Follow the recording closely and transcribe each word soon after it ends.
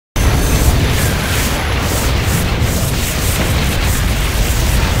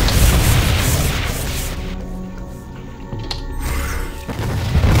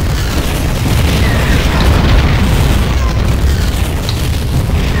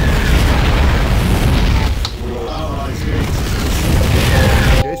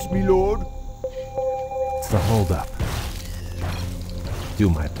do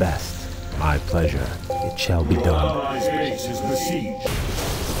my best. My pleasure. It shall be done. Allies' base is besieged.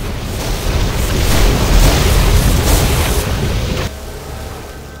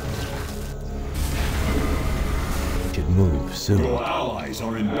 Should move soon. Your allies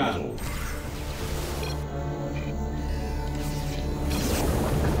are in battle.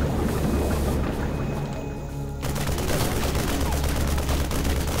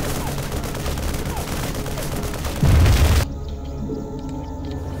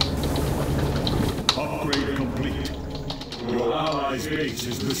 Upgrade complete. Your allies' base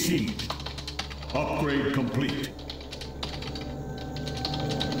is besieged. Upgrade complete.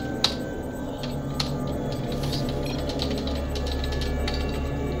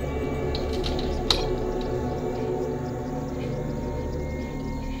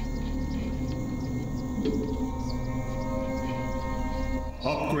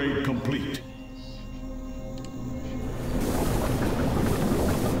 Upgrade complete.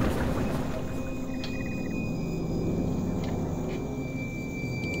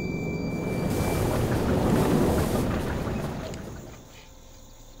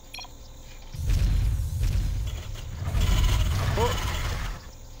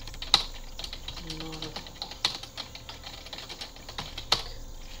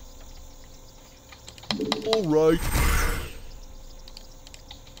 All right.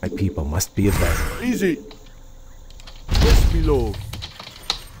 My people must be avenged. Easy. Yes, my lord.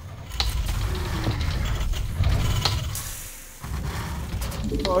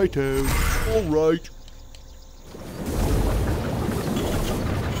 Righto. All right.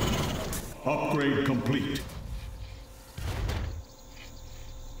 Upgrade complete.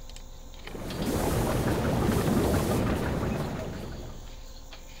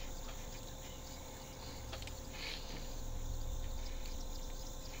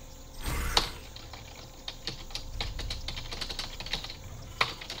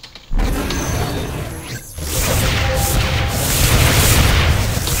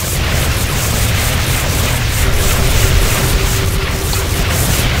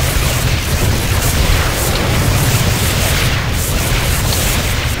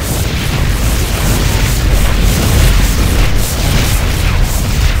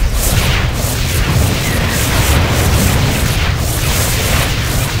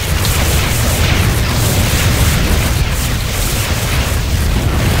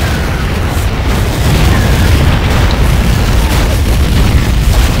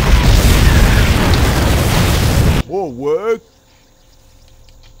 More work.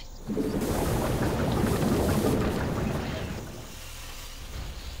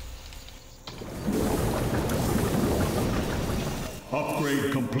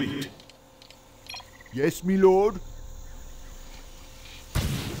 Upgrade complete. Yes, my lord.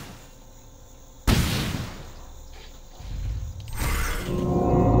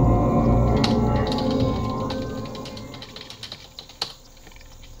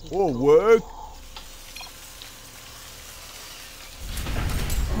 More work.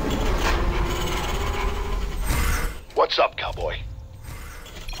 What's up, cowboy?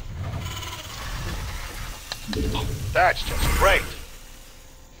 Oh, that's just great.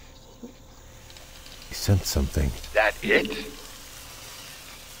 He sent something. That it?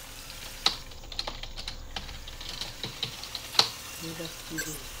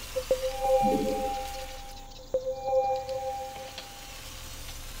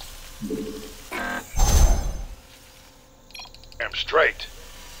 I'm straight.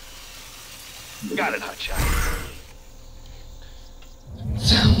 Got it, hotshot.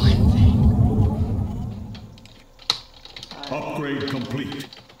 Upgrade complete.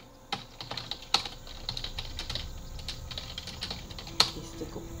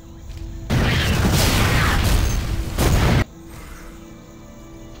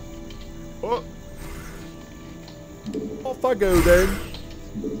 Oh. Off I go then.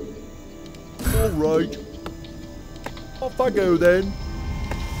 All right. Off I go then.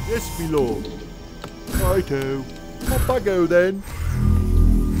 Yes, my lord. Righto. Off I go then.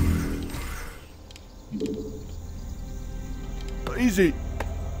 Easy.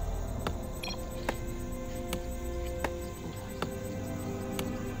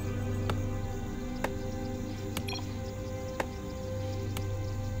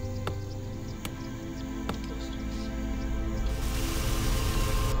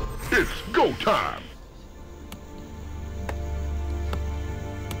 It's go time.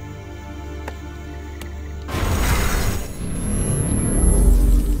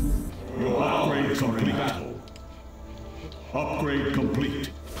 Your upgrades are in battle. Upgrade complete.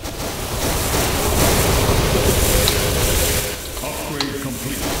 Upgrade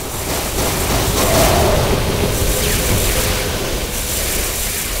complete.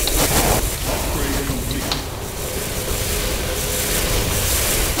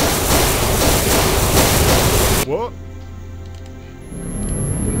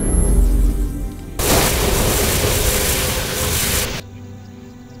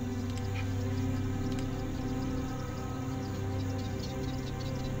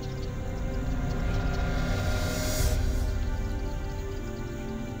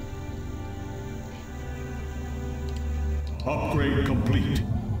 Upgrade complete.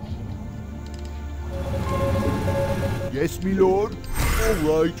 Yes, me lord.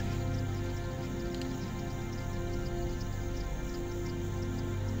 All right.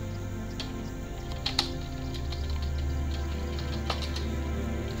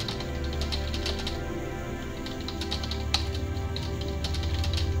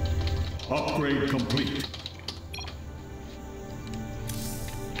 Upgrade complete.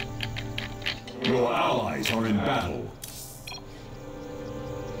 Your allies are in battle.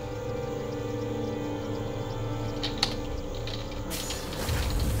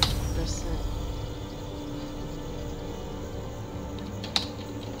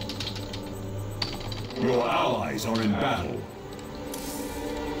 Your allies are in battle.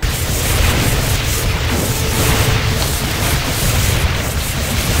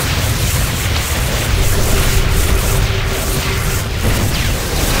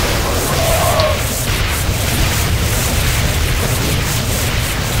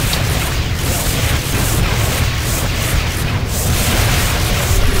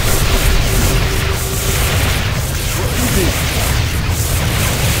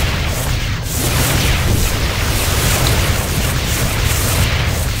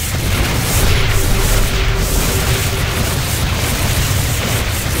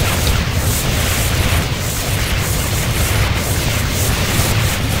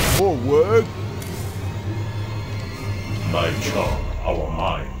 Forward. My job, our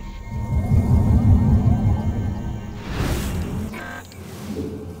mine.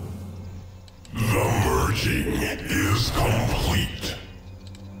 The merging is complete.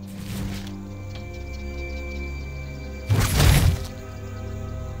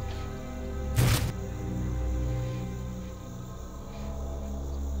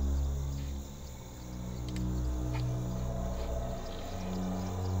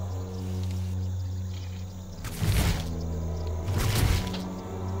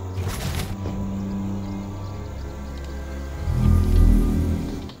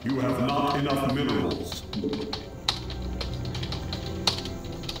 You have not enough minerals.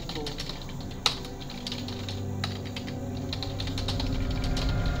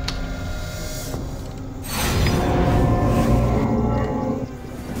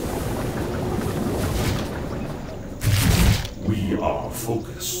 We are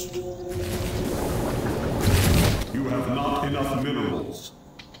focused. You have not enough minerals.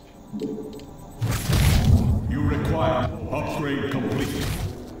 You require upgrade complete.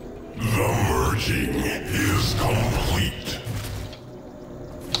 The merging is complete.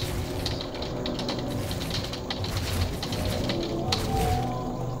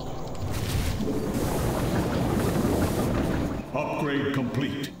 Upgrade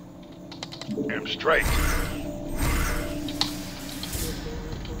complete. Am straight.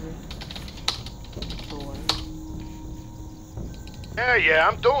 Yeah,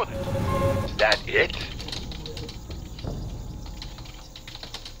 I'm doing it. Is that it?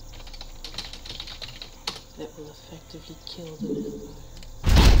 That will effectively kill the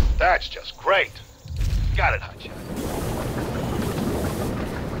vampire. That's just great. Got it, Hutch.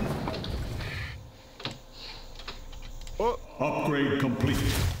 Upgrade complete.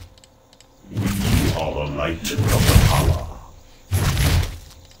 We are the light of the power.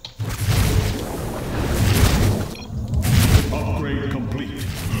 Upgrade complete.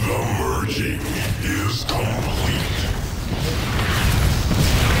 The merging is complete.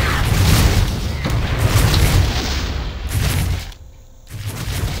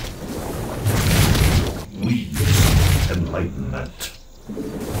 We seek enlightenment.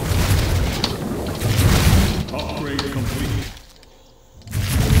 Upgrade complete.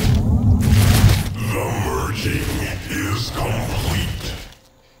 The merging is complete.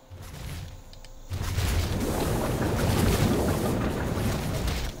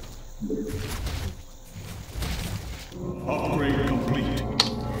 Upgrade complete.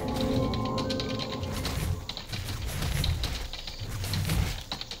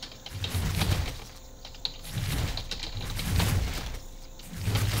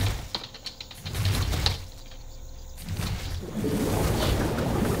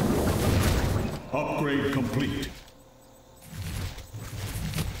 Upgrade complete.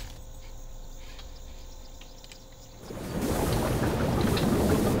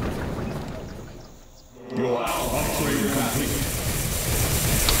 Your upgrade complete.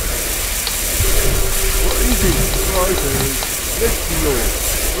 Easy. Righto. Yes, me lord.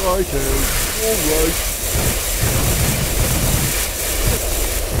 Righto. All right.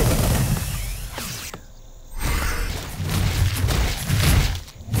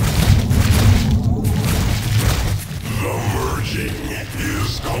 The merging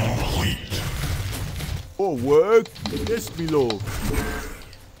is complete. All That'll work. Yes, me lord.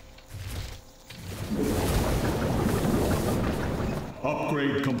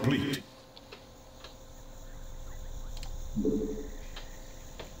 Upgrade complete.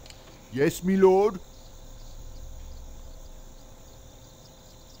 Yes, me lord.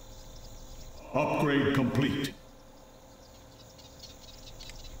 Upgrade complete.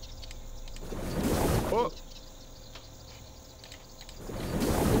 Oh.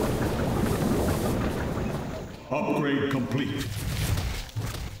 Upgrade complete.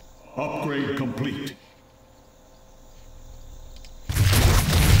 Upgrade complete.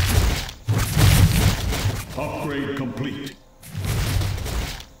 Upgrade complete.